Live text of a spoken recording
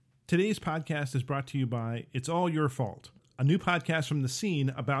Today's podcast is brought to you by It's All Your Fault, a new podcast from The Scene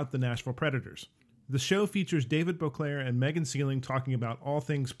about the Nashville Predators. The show features David Beauclair and Megan Seling talking about all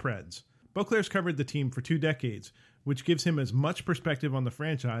things Preds. Beauclair's covered the team for 2 decades, which gives him as much perspective on the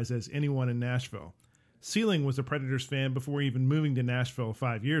franchise as anyone in Nashville. Seling was a Predators fan before even moving to Nashville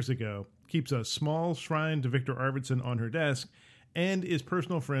 5 years ago, keeps a small shrine to Victor Arvidsson on her desk, and is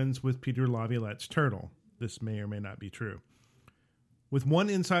personal friends with Peter Laviolette's turtle. This may or may not be true. With one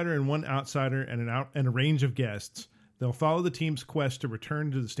insider and one outsider and a range of guests, they'll follow the team's quest to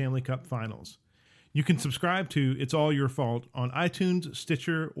return to the Stanley Cup Finals. You can subscribe to It's All Your Fault on iTunes,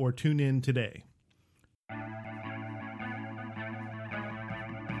 Stitcher, or TuneIn today.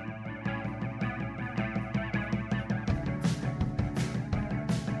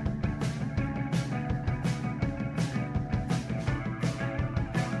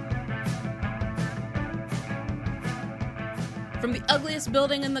 From the ugliest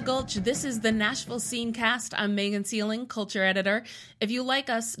building in the Gulch, this is the Nashville Scene Cast. I'm Megan Seling, culture editor. If you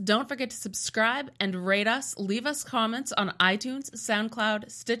like us, don't forget to subscribe and rate us. Leave us comments on iTunes, SoundCloud,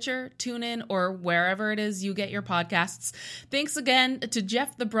 Stitcher, TuneIn, or wherever it is you get your podcasts. Thanks again to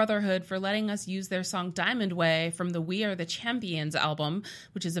Jeff the Brotherhood for letting us use their song Diamond Way from the We Are the Champions album,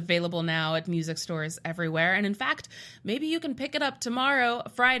 which is available now at music stores everywhere. And in fact, maybe you can pick it up tomorrow,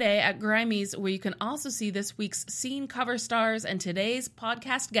 Friday, at Grimey's, where you can also see this week's Scene cover stars and today's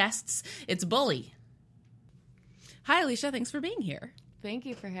podcast guests. It's Bully. Hi, Alicia. Thanks for being here. Thank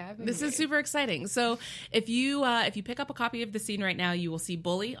you for having me. This is super exciting. So if you pick up a copy of The Scene right now, you will see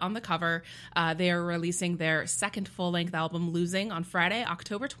Bully on the cover. They are releasing their second full-length album, Losing, on Friday,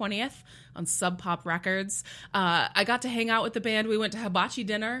 October 20th on Sub Pop Records. I got to hang out with the band. We went to hibachi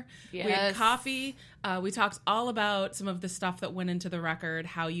dinner. Yes. We had coffee. We talked all about some of the stuff that went into the record,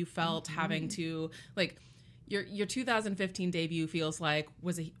 how you felt having to, like, Your 2015 debut feels like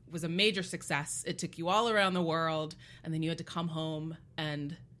was a major success. It took you all around the world, and then you had to come home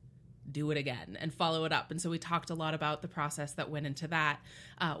and do it again and follow it up. And so we talked a lot about the process that went into that.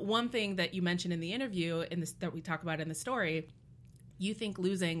 One thing that you mentioned in the interview that we talk about in the story, you think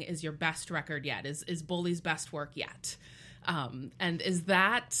Losing is your best record yet, is Bully's best work yet. And is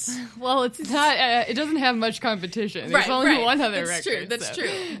that... Well, it's not... it doesn't have much competition. There's only one other record. That's true.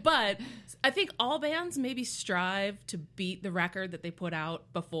 But I think all bands maybe strive to beat the record that they put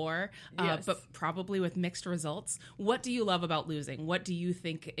out before, yes. But probably with mixed results. What do you love about Losing? What do you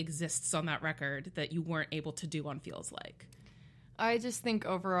think exists on that record that you weren't able to do on Feels Like? I just think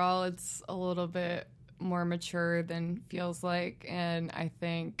overall it's a little bit more mature than Feels Like, and I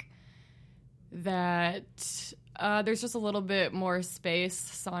think that... there's just a little bit more space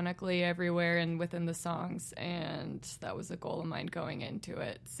sonically everywhere and within the songs, and that was a goal of mine going into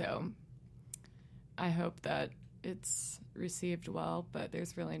it. So I hope that it's received well, but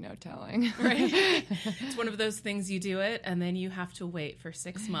there's really no telling. Right. It's one of those things, you do it, and then you have to wait for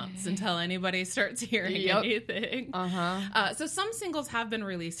 6 months until anybody starts hearing anything. So some singles have been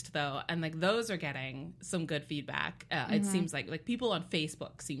released, though, and like those are getting some good feedback. It seems like people on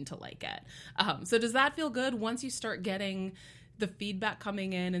Facebook seem to like it. So does that feel good once you start getting the feedback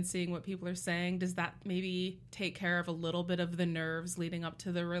coming in and seeing what people are saying? Does that maybe take care of a little bit of the nerves leading up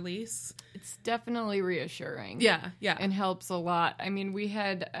to the release? It's definitely reassuring. Yeah. And helps a lot. I mean, we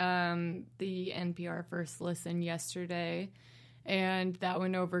had the NPR First Listen yesterday, and that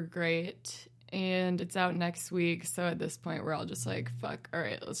went over great. And it's out next week, so at this point we're all just like, "Fuck! All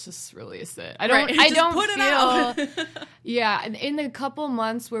right, let's just release it." I don't put it feel. Yeah, in the couple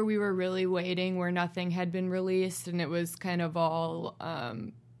months where we were really waiting, where nothing had been released, and it was kind of all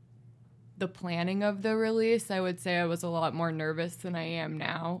the planning of the release, I would say I was a lot more nervous than I am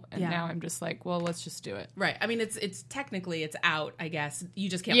now. And now I'm just like, well, let's just do it. Right. I mean, it's technically it's out, I guess. You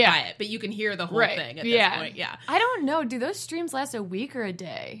just can't buy it, but you can hear the whole thing at this point. Yeah. I don't know. Do those streams last a week or a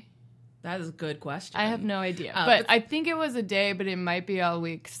day? That is a good question. I have no idea. But I think it was a day, but it might be all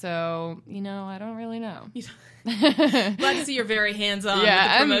week. So, I don't really know. Glad to see you're very hands-on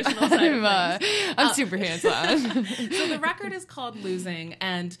with the promotional side of things. I'm super hands-on. So the record is called Losing,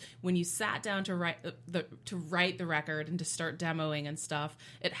 and when you sat down to write the record and to start demoing and stuff,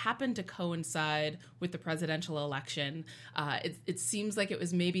 it happened to coincide with the presidential election. It seems like it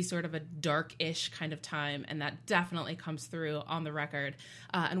was maybe sort of a dark-ish kind of time, and that definitely comes through on the record.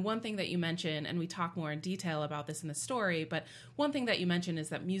 And one thing that you mentioned, and we talk more in detail about this in the story, but one thing that you mentioned is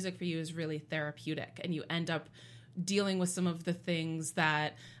that music for you is really therapeutic, and you end up dealing with some of the things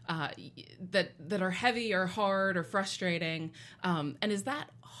that that are heavy or hard or frustrating. And is that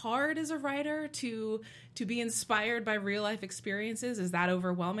hard as a writer to be inspired by real life experiences? Is that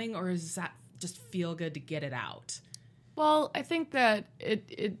overwhelming, or does that just feel good to get it out? Well, I think that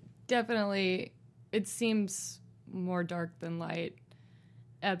it definitely, it seems more dark than light.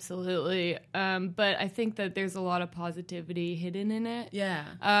 Absolutely. But I think that there's a lot of positivity hidden in it. Yeah.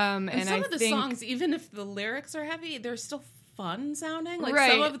 And some of the songs, even if the lyrics are heavy, they're still fun sounding. Like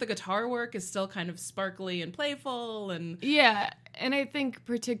Right. some of the guitar work is still kind of sparkly and playful. And yeah. And I think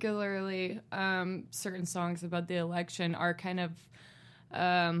particularly certain songs about the election are kind of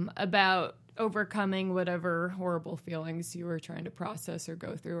about overcoming whatever horrible feelings you were trying to process or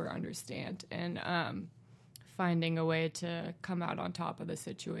go through or understand. And finding a way to come out on top of the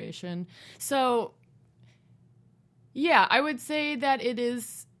situation. So, yeah, I would say that it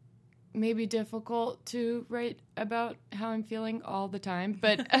is maybe difficult to write about how I'm feeling all the time,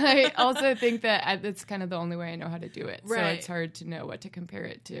 but I also think that it's kind of the only way I know how to do it. Right. So it's hard to know what to compare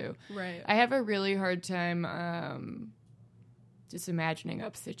it to. right. I have a really hard time just imagining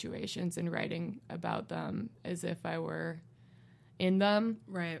up situations and writing about them as if I were in them.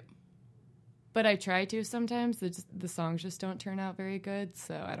 Right. But I try to sometimes. The songs just don't turn out very good,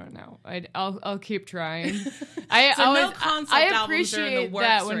 so I don't know. I'll keep trying. no concept I albums are in the appreciate works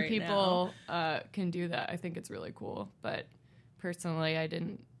that when right people can do that. I think it's really cool. But personally,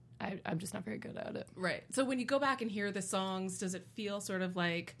 I'm just not very good at it. Right. So when you go back and hear the songs, does it feel sort of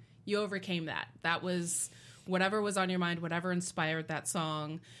like you overcame that? That was whatever was on your mind, whatever inspired that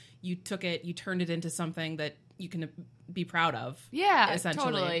song. You took it, you turned it into something that you can be proud of. Yeah,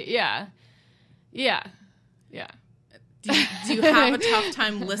 essentially. totally. Yeah. Yeah. Do you have a tough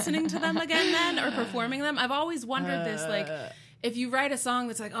time listening to them again then or performing them? I've always wondered this, like, if you write a song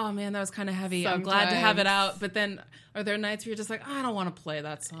that's like, oh man, that was kind of heavy. I'm glad to have it out. But then are there nights where you're just like, I don't want to play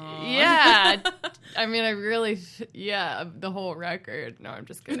that song? Yeah. I mean, the whole record. No, I'm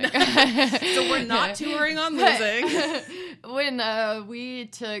just kidding. So we're not touring on Losing. When we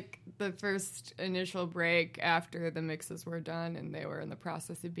took the first initial break after the mixes were done and they were in the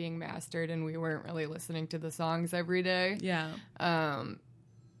process of being mastered and we weren't really listening to the songs every day. Yeah.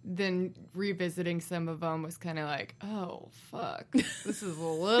 Then revisiting some of them was kind of like, oh fuck, this is a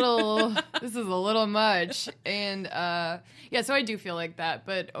little much. And so I do feel like that,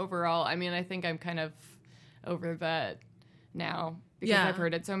 but overall, I mean, I think I'm kind of over that now because I've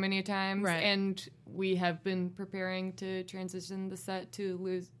heard it so many times. Right. And we have been preparing to transition the set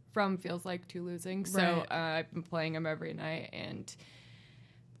to from Feels Like to Losing. So I've been playing them every night, and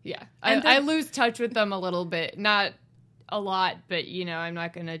yeah, I lose touch with them a little bit, not a lot, but I'm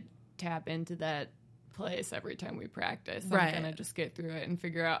not going to tap into that place every time we practice. I'm going to just get through it and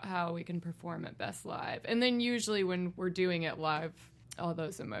figure out how we can perform it best live. And then usually when we're doing it live, all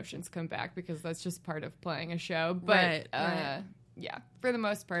those emotions come back because that's just part of playing a show. But yeah, for the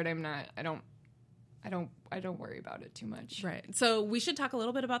most part, I don't worry about it too much. Right. So we should talk a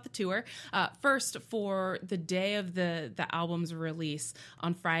little bit about the tour. First, for the day of the album's release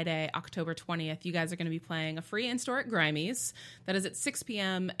on Friday, October 20th, you guys are going to be playing a free in-store at Grimey's. That is at 6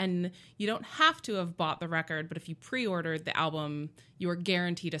 p.m. And you don't have to have bought the record, but if you pre-ordered the album, you are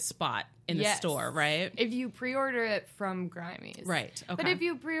guaranteed a spot in the store, right? If you pre-order it from Grimey's. Right. Okay. But if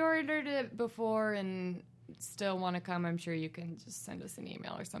you pre-ordered it before and still want to come, I'm sure you can just send us an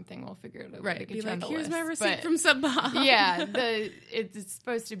email or something. We'll figure it out. Right. Be like, here's my receipt but, from Sub Bob. Yeah. It's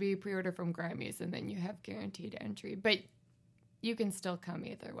supposed to be pre-order from Grimey's and then you have guaranteed entry. But you can still come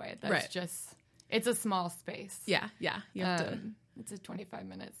either way. That's just, it's a small space. Yeah. Yeah. You have to. It's a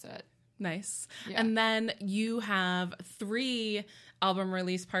 25-minute set. Nice. Yeah. And then you have 3 album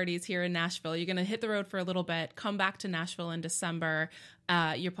release parties here in Nashville. You're going to hit the road for a little bit, come back to Nashville in December.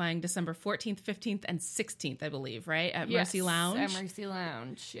 You're playing December 14th, 15th, and 16th, I believe, right? At Mercy Lounge? At Mercy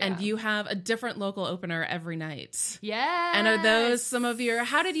Lounge, yeah. And you have a different local opener every night. Yes. And are those some of your...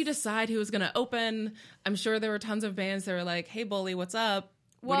 How did you decide who was going to open? I'm sure there were tons of bands that were like, hey, Bully, what's up?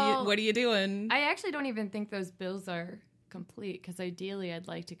 Well, what are you doing? I actually don't even think those bills are complete because ideally I'd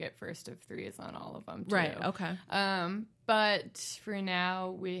like to get first of 3s on all of them too. Right, okay. But for now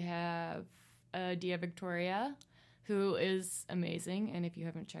we have Dia Victoria, who is amazing, and if you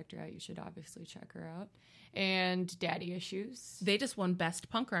haven't checked her out, you should obviously check her out. And Daddy Issues. They just won Best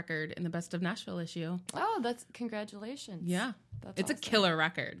Punk Record in the Best of Nashville issue. Oh, that's congratulations. Yeah. It's awesome. A killer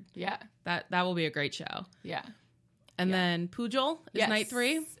record. Yeah. That will be a great show. Yeah. And then Pujol is night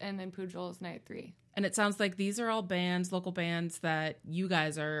 3. And then Pujol is night 3. And it sounds like these are all bands, local bands that you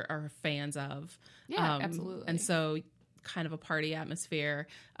guys are fans of. Yeah, absolutely. And so kind of a party atmosphere.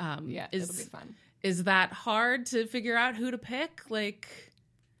 It'll be fun. Is that hard to figure out who to pick? Like,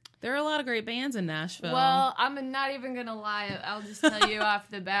 There are a lot of great bands in Nashville. Well, I'm not even going to lie. I'll just tell you off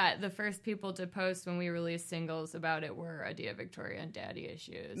the bat, the first people to post when we released singles about it were Idea Victoria and Daddy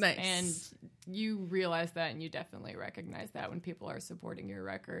Issues. Nice. And you realize that, and you definitely recognize that when people are supporting your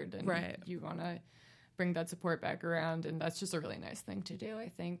record, and you want to bring that support back around, and that's just a really nice thing to do, I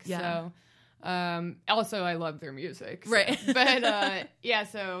think. Yeah. So, also, I love their music. So. Right. But,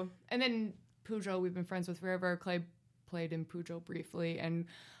 so, and then Pujo, we've been friends with forever. Clay played in Pujo briefly, and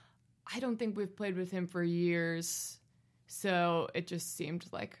I don't think we've played with him for years, so it just seemed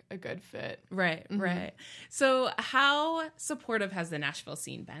like a good fit. Right, right. So how supportive has the Nashville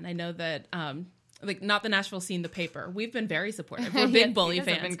scene been? I know that, not the Nashville scene, the paper. We've been very supportive. We're big Bully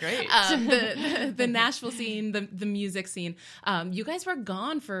fans. Have been great. The Nashville scene, the music scene. You guys were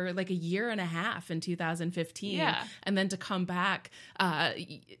gone for like a year and a half in 2015. Yeah. And then to come back,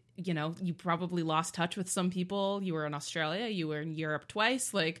 you probably lost touch with some people. You were in Australia. You were in Europe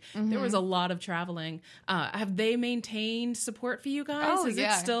twice. Like, there was a lot of traveling. Have they maintained support for you guys? Oh, Is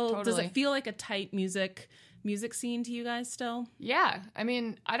yeah, it still, totally. Does it feel like a tight music scene to you guys still? Yeah. I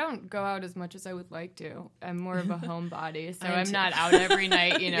mean, I don't go out as much as I would like to. I'm more of a homebody, so I'm too. not out every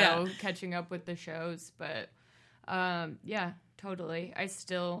night, Yeah. catching up with the shows. But, totally. I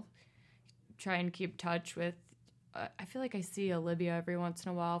still try and keep touch with I feel like I see Olivia every once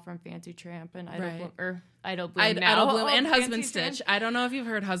in a while from Fancy Tramp and Idle Bloom now. Idle Bloom and Fancy Husband Tramp. Stitch. I don't know if you've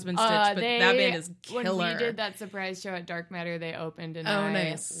heard Husband Stitch, but that band is killer. When we did that surprise show at Dark Matter, they opened, and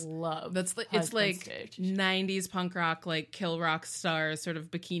nice. love It's Husband like Stitch. 90s punk rock, like Kill Rock Stars, sort of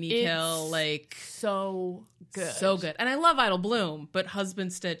Bikini Kill, like so good. So good. And I love Idle Bloom, but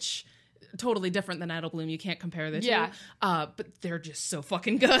Husband Stitch, totally different than Idle Bloom. You can't compare the two. But they're just so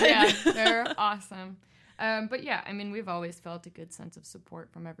fucking good. Yeah, they're awesome. But yeah, I mean, we've always felt a good sense of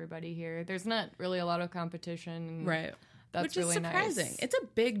support from everybody here. There's not really a lot of competition. Right. That's Which is really surprising. nice. It's a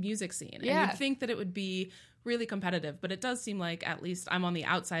big music scene. Yeah. And you'd think that it would be really competitive, but it does seem like, at least I'm on the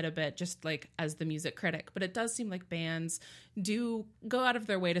outside a bit, just like as the music critic, but it does seem like bands do go out of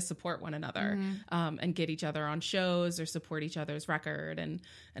their way to support one another, and get each other on shows or support each other's record and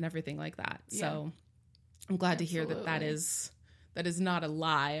everything like that. Yeah. So I'm glad to hear that is not a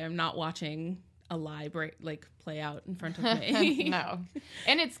lie. I'm not watching a lie play out in front of me. No.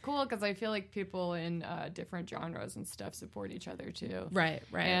 And it's cool because I feel like people in different genres and stuff support each other too. Right.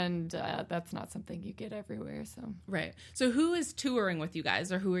 And that's not something you get everywhere. So Right. So who is touring with you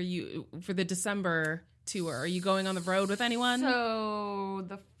guys, or who are you for the December tour? Are you going on the road with anyone? So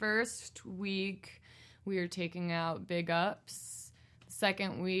the first week we are taking out Big Ups. The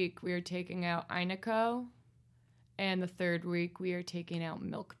second week we are taking out Inaco. And the third week we are taking out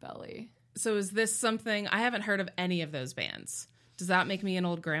Milk Belly. So is this something, I haven't heard of any of those bands. Does that make me an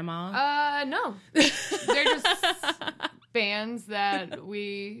old grandma? No. They're just bands that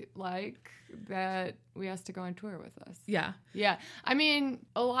we like that we asked to go on tour with us. Yeah. Yeah. I mean,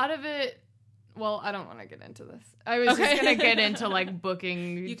 a lot of it, well, I don't want to get into this. I was just going to get into like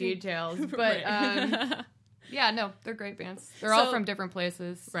booking details. But yeah, no, they're great bands. They're all from different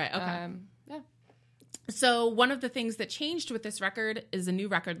places. Right, okay. Yeah. So one of the things that changed with this record is a new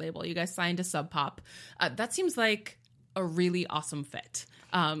record label. You guys signed to Sub Pop. That seems like a really awesome fit.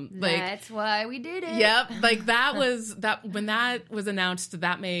 That's why we did it. Yep. Like when that was announced,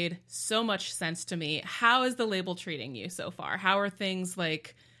 that made so much sense to me. How is the label treating you so far? How are things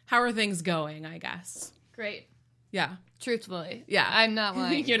going, I guess? Great. Yeah. Truthfully. Yeah. I'm not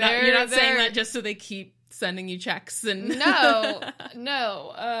lying. You're not saying that just so they keep sending you checks and no.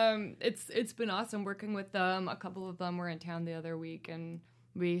 It's been awesome working with them. A couple of them were in town the other week, and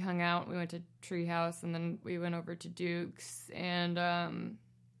we hung out. We went to Treehouse, and then we went over to Duke's, and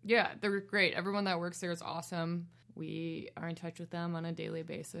they're great. Everyone that works there is awesome. We are in touch with them on a daily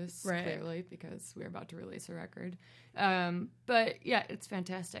basis, clearly, because we're about to release a record. But yeah, it's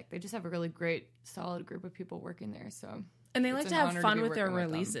fantastic. They just have a really great, solid group of people working there. So. And they like to have fun with their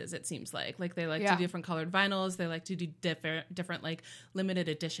releases, it seems like. Like, they like to do different colored vinyls. They like to do different like, limited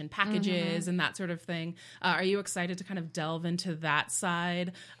edition packages and that sort of thing. Are you excited to kind of delve into that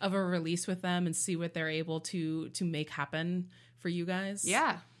side of a release with them and see what they're able to make happen for you guys?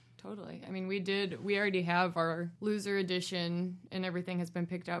 Yeah, totally. I mean, we already have our Loser edition, and everything has been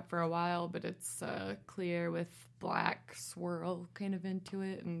picked out for a while, but it's clear with black swirl kind of into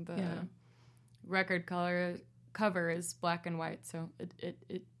it, and the record cover is black and white, so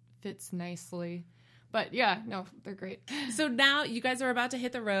it fits nicely. But yeah, no, they're great. So now you guys are about to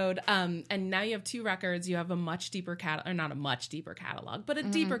hit the road, and now you have 2 records. You have a much deeper or not a much deeper catalog, but a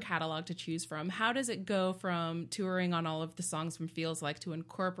deeper catalog to choose from. How does it go from touring on all of the songs from Feels Like to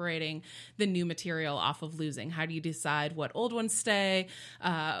incorporating the new material off of Losing? How do you decide what old ones stay?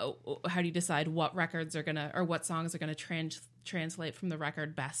 How do you decide what records are gonna, or what songs are gonna translate from the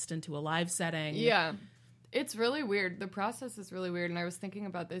record best into a live setting? Yeah. It's really weird. The process is really weird. And I was thinking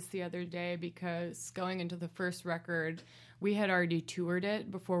about this the other day because going into the first record, we had already toured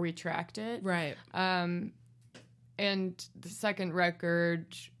it before we tracked it. Right. And the second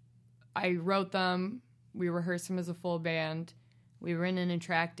record, I wrote them. We rehearsed them as a full band. We went in and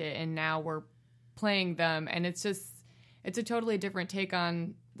tracked it. And now we're playing them. And it's a totally different take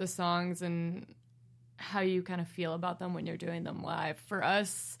on the songs and how you kind of feel about them when you're doing them live. For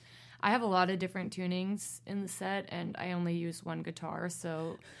us, I have a lot of different tunings in the set, and I only use one guitar,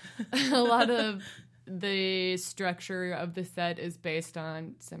 so a lot of the structure of the set is based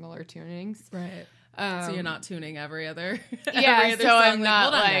on similar tunings. Right. So you're not tuning every other yeah, so song, I'm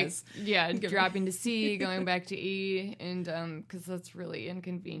not like dropping to C, going back to E, and because that's really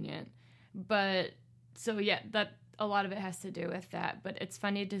inconvenient. But so yeah, that a lot of it has to do with that. But it's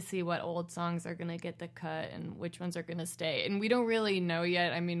funny to see what old songs are going to get the cut and which ones are going to stay. And we don't really know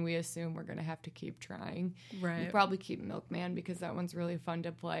yet. I mean, we assume we're going to have to keep trying. Right. We'll probably keep Milkman because that one's really fun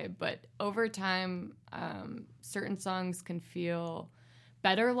to play. But over time, certain songs can feel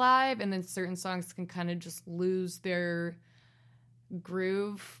better live, and then certain songs can kind of just lose their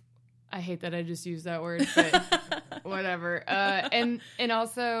groove. I hate that I just used that word, but whatever. And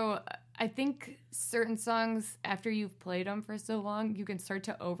also, I think certain songs, after you've played them for so long, you can start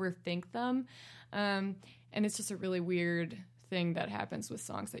to overthink them. And it's just a really weird thing that happens with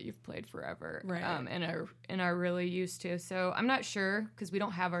songs that you've played forever, right. and are really used to. So I'm not sure, because we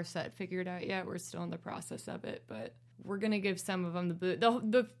don't have our set figured out yet. We're still in the process of it, but we're going to give some of them the boot.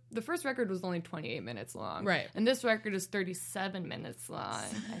 The first record was only 28 minutes long. Right. And this record is 37 minutes long,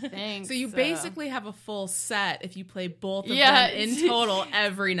 I think. So you basically have a full set if you play both of them in total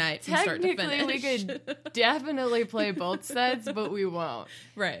every night from start to finish. Technically, we could definitely play both sets, but we won't.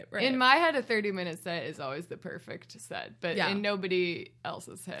 Right. In my head, a 30-minute set is always the perfect set, but in nobody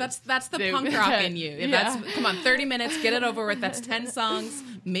else's head. That's the punk rock in you. Come on, 30 minutes, get it over with. That's 10 songs,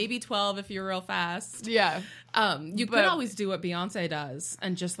 maybe 12 if you're real fast. Yeah. You could always do what Beyonce does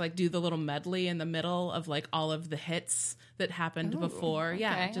and just like do the little medley in the middle of like all of the hits that happened before.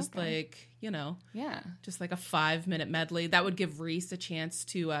 Like, you know, just like a 5-minute medley. That would give Reese a chance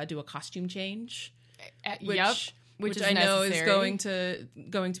to do a costume change. Which I know is going to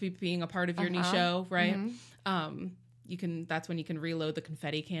be being a part of your new show, right? Mm-hmm. That's when you can reload the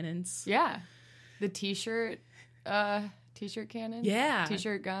confetti cannons. Yeah. The t-shirt cannon? Yeah.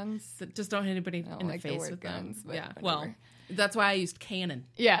 T-shirt guns? Just don't hit anybody in the face with guns, them. Yeah, well, that's why I used cannon.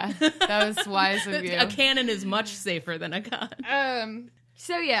 Yeah, that was wise of you. A cannon is much safer than a gun.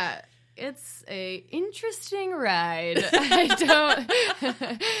 So yeah, it's a interesting ride.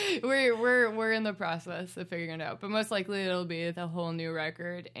 We're in the process of figuring it out, but most likely it'll be the whole new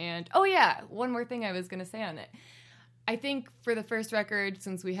record. And one more thing I was going to say on it. I think for the first record,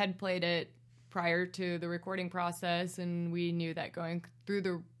 since we had played it prior to the recording process, and we knew that going through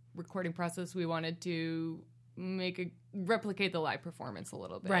the recording process, we wanted to replicate the live performance a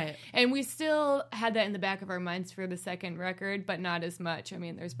little bit. Right. And we still had that in the back of our minds for the second record, but not as much. I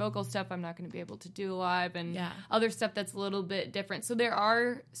mean, there's vocal stuff I'm not going to be able to do live, and other stuff that's a little bit different. So there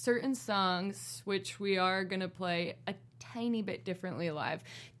are certain songs which we are going to play a tiny bit differently live.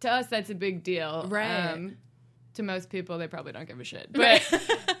 To us, that's a big deal. Right. To most people, they probably don't give a shit. But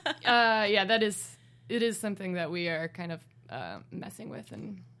it is something that we are kind of messing with.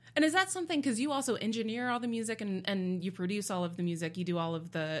 And is that something, because you also engineer all the music and you produce all of the music, you do all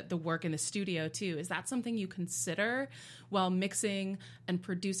of the work in the studio too. Is that something you consider while mixing and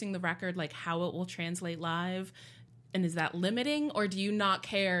producing the record, like how it will translate live? And is that limiting, or do you not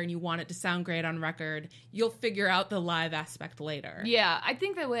care and you want it to sound great on record? You'll figure out the live aspect later. Yeah, I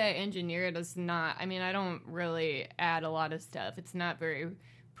think the way I engineer it is not, I mean, I don't really add a lot of stuff. It's not very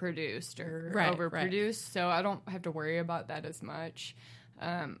produced or overproduced, so I don't have to worry about that as much.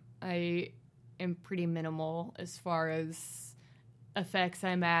 I am pretty minimal as far as effects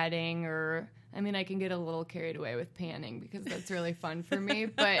I'm adding, or I mean, I can get a little carried away with panning because that's really fun for me,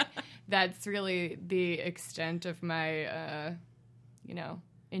 but that's really the extent of my,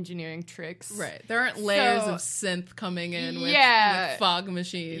 engineering tricks. Right. There aren't layers of synth coming in with fog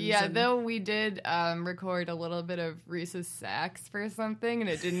machines. Yeah, though we did record a little bit of Reese's sax for something, and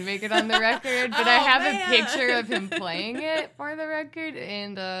it didn't make it on the record, but I have a picture of him playing it for the record,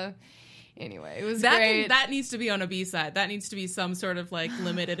 and Anyway, it was that great. that needs to be on a B-side. That needs to be some sort of like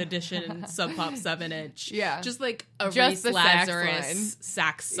limited edition Sub Pop 7-inch. Yeah. Just like a Just Reese the sax Lazarus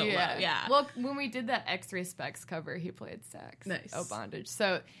sax solo. Yeah. Well, when we did that X-Ray Specs cover, he played sax. Nice. Oh, Bondage.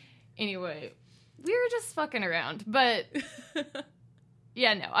 So, anyway, we were just fucking around. But,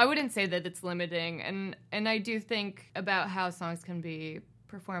 yeah, no, I wouldn't say that it's limiting. And I do think about how songs can be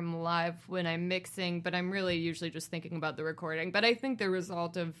performed live when I'm mixing, but I'm really usually just thinking about the recording. But I think the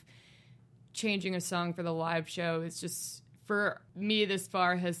result of changing a song for the live show is just, for me this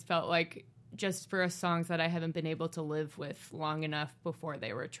far, has felt like just for songs that I haven't been able to live with long enough before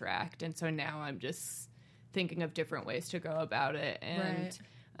they were tracked. And so now I'm just thinking of different ways to go about it. And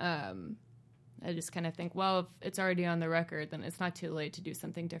I just kind of think, well, if it's already on the record, then it's not too late to do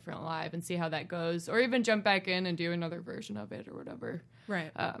something different live and see how that goes, or even jump back in and do another version of it or whatever.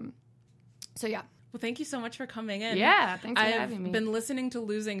 Right. So yeah. Well, thank you so much for coming in. Yeah, thanks for having me. I've been listening to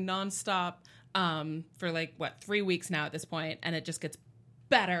Losing nonstop for 3 weeks now at this point, and it just gets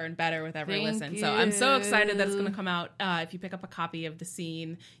better and better with every listen. So I'm so excited that it's going to come out. If you pick up a copy of The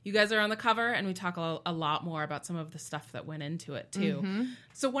Scene, you guys are on the cover, and we talk a lot more about some of the stuff that went into it too. Mm-hmm.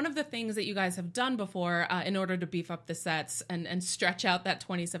 So one of the things that you guys have done before in order to beef up the sets and stretch out that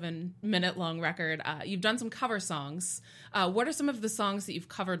 27-minute long record, you've done some cover songs. What are some of the songs that you've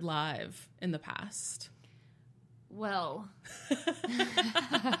covered live in the past? Well,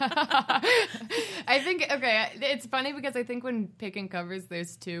 I think, okay, it's funny because I think when picking covers,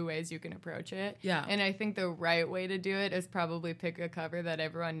 there's two ways you can approach it. Yeah. And I think the right way to do it is probably pick a cover that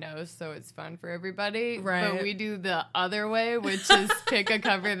everyone knows so it's fun for everybody. Right. But we do the other way, which is pick a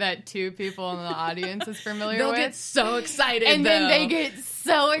cover that two people in the audience is familiar with. They'll get so excited, and then they get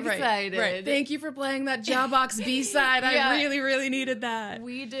so excited. Right. Thank you for playing that Jawbox B-side. Yeah. I really, really needed that.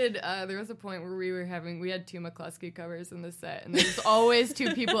 We did, there was a point where we had two McCluskey covers in the set, and there's always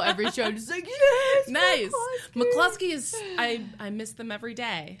two people every show just like, yes, nice. McCluskey is, I miss them every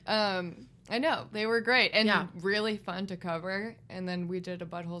day. I know, they were great and really fun to cover. And then we did a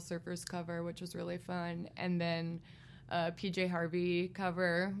Butthole Surfers cover, which was really fun, and then PJ Harvey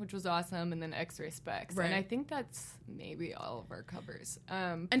cover, which was awesome, and then X-Ray Specs. Right. And I think that's maybe all of our covers.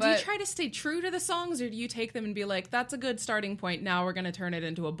 And do you try to stay true to the songs, or do you take them and be like, that's a good starting point, now we're going to turn it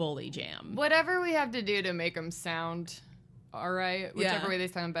into a bully jam? Whatever we have to do to make them sound all right, whichever way they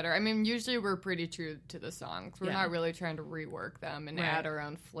sound better. I mean, usually we're pretty true to the songs. We're not really trying to rework them and add our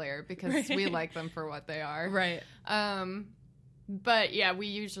own flair because we like them for what they are. Right. But yeah, we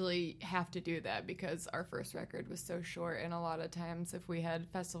usually have to do that because our first record was so short, and a lot of times if we had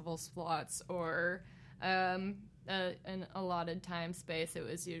festival slots or an allotted time space, it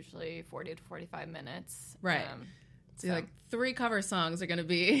was usually 40 to 45 minutes. Right. So like 3 cover songs are going to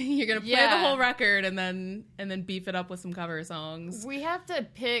be, you're going to play the whole record and then beef it up with some cover songs. We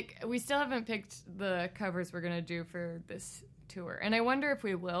still haven't picked the covers we're going to do for this tour. And I wonder if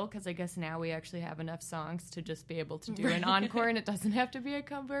we will, because I guess now we actually have enough songs to just be able to do an encore, and it doesn't have to be a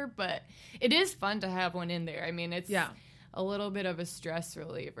cover, but it is fun to have one in there. I mean, it's a little bit of a stress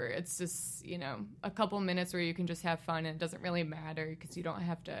reliever. It's just, a couple minutes where you can just have fun, and it doesn't really matter because you don't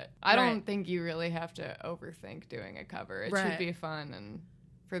have to, I don't think you really have to overthink doing a cover. It should be fun, and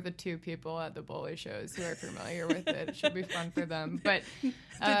for the 2 people at the Bully shows who are familiar with it, it should be fun for them. But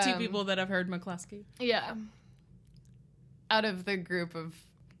the 2 people that have heard McCluskey. Yeah. Out of the group of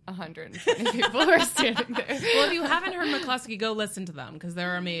 120 people who are standing there. Well, if you haven't heard McCluskey, go listen to them because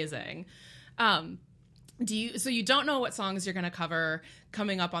they're amazing. So you don't know what songs you're going to cover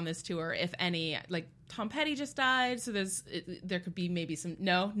coming up on this tour, if any? Like Tom Petty just died, so there could be maybe some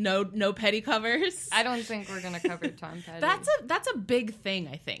no Petty covers. I don't think we're going to cover Tom Petty. That's a big thing,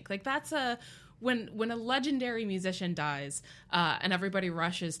 I think. Like that's when a legendary musician dies and everybody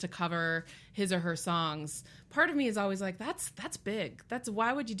rushes to cover his or her songs, part of me is always like, that's big.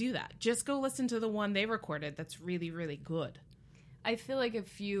 Why would you do that? Just go listen to the one they recorded that's really, really good. I feel like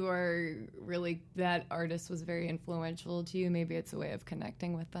if you are really, that artist was very influential to you, maybe it's a way of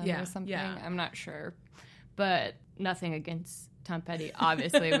connecting with them or something. Yeah. I'm not sure. But nothing against Tom Petty.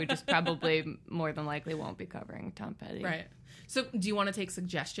 Obviously, we just probably more than likely won't be covering Tom Petty. Right. So do you want to take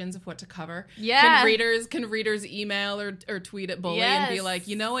suggestions of what to cover? Yeah. Can readers email or tweet at Bully and be like,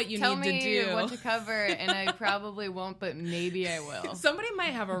 you know what you need to do? Tell me what to cover, and I probably won't, but maybe I will. Somebody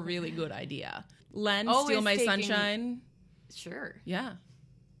might have a really good idea. Len, Always Steal My Sunshine. Sure. Yeah.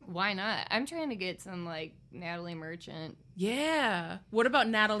 Why not? I'm trying to get some, Natalie Merchant. Yeah. What about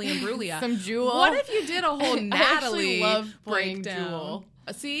Natalie Imbruglia? Some Jewel. What if you did a whole Natalie I love playing breakdown? Jewel.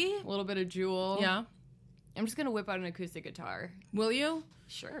 See? A little bit of Jewel. Yeah. I'm just going to whip out an acoustic guitar. Will you?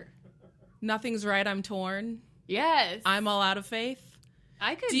 Sure. Nothing's Right, I'm Torn. Yes. I'm All Out of Faith.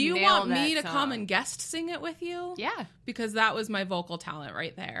 I could. Do you nail want me that to song. come and guest sing it with you? Yeah. Because that was my vocal talent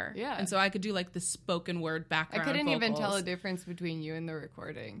right there. Yeah. And so I could do like the spoken word I background couldn't even vocals. tell a difference between you and the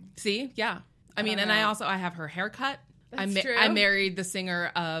recording. See? Yeah. I mean, don't and know. I have her haircut. That's true. I married the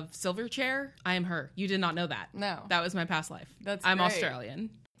singer of Silverchair. I am her. You did not know that. No. That was my past life. That's I'm great. Australian.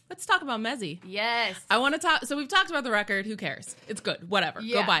 Let's talk about Mezzi. Yes. I want to talk. So we've talked about the record. Who cares? It's good. Whatever. Go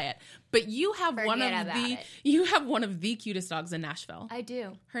Yeah. buy it. But you have Forget one of the cutest dogs in Nashville. I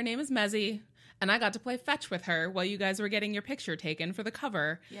do. Her name is Mezzi, and I got to play fetch with her while you guys were getting your picture taken for the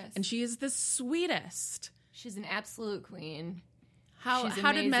cover. Yes. And she is the sweetest. She's an absolute queen. How She's did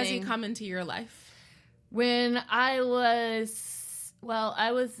Mezzi amazing. come into your life? When I was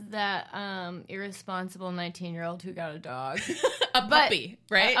that irresponsible 19-year-old who got a dog. A puppy,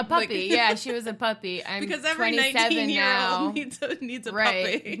 right? A puppy, yeah. She was a puppy. I'm Because every 27 now. 19-year-old needs a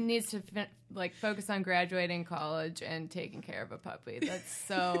Right. puppy. Needs to focus on graduating college and taking care of a puppy. That's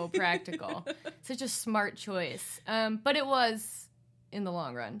so practical. Such a smart choice. But it was in the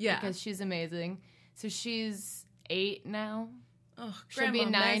long run. Yeah. Because she's amazing. So she's 8 now. Oh, She'll be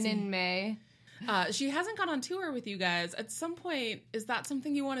Grandma 9 Mezzi. in May. She hasn't gone on tour with you guys. At some point, is that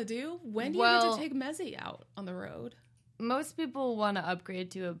something you want to do? When do you Well- get to take Mezzi out on the road? Most people want to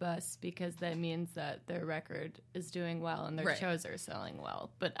upgrade to a bus because that means that their record is doing well and their Right. shows are selling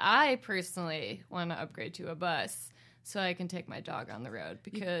well. But I personally want to upgrade to a bus so I can take my dog on the road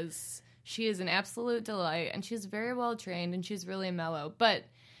because she is an absolute delight and she's very well trained and she's really mellow. But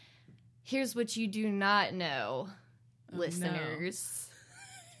here's what you do not know, listeners.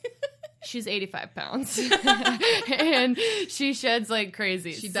 She's 85 pounds and she sheds like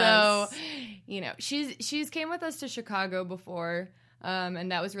crazy. She does. So, you know, she's came with us to Chicago before,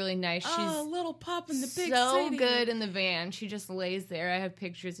 and that was really nice. Oh, little pup in the She's big so city. good in the van. She just lays there. I have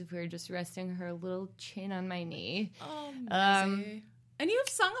pictures of her just resting her little chin on my knee. Oh, Mezzi. And you've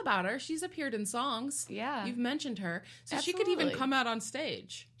sung about her. She's appeared in songs. Yeah. You've mentioned her. So she could even Absolutely. come out on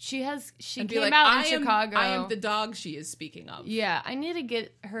stage. She And came be like, out in Chicago. I am the dog she is speaking of. Yeah, I need to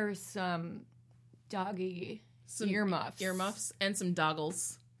get her some doggy Some earmuffs. Earmuffs and some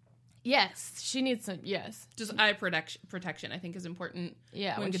doggles. Yes, she needs some. Yes, Just eye protection, I think, is important.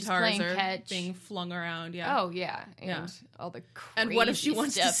 yeah. When she's guitars playing are catch. being flung around. Yeah. Oh yeah, and Yeah. all the crazy And what if she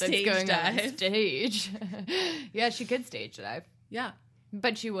wants to stuff stage that's going on dive? stage? Yeah, she could stage dive, Yeah.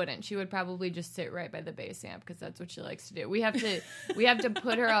 but she wouldn't. She would probably just sit right by the bass amp because that's what she likes to do. We have to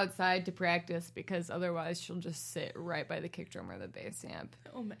put her outside to practice because otherwise she'll just sit right by the kick drum or the bass amp.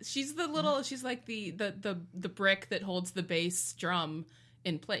 Oh, she's the little. She's like the brick that holds the bass drum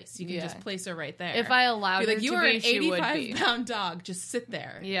in place. You can Yeah. just place her right there. If I allowed Be her like, you to are be, an she would be. 85-pound dog. Just sit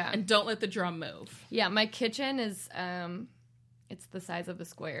there. Yeah. And don't let the drum move. Yeah, my kitchen is it's the size of a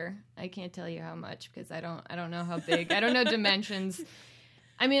square. I can't tell you how much because I don't know how big. I don't know dimensions.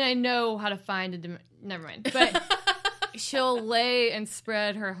 I mean, I know how to find never mind. But she'll lay and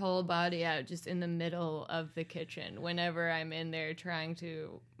spread her whole body out just in the middle of the kitchen whenever I'm in there trying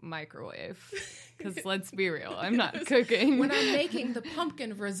to microwave. Because let's be real, I'm not cooking. When I'm making the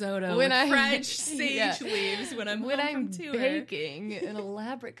pumpkin risotto When with I'm- French sage yeah. leaves when I'm when home I'm from tour. baking an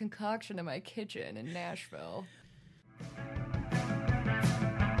elaborate concoction in my kitchen in Nashville.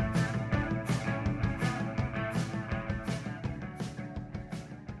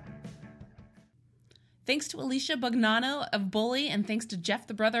 Thanks to Alicia Bognanno of Bully, and thanks to Jeff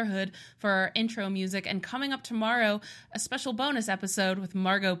the Brotherhood for our intro music. And coming up tomorrow, a special bonus episode with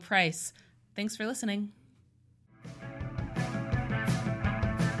Margot Price. Thanks for listening.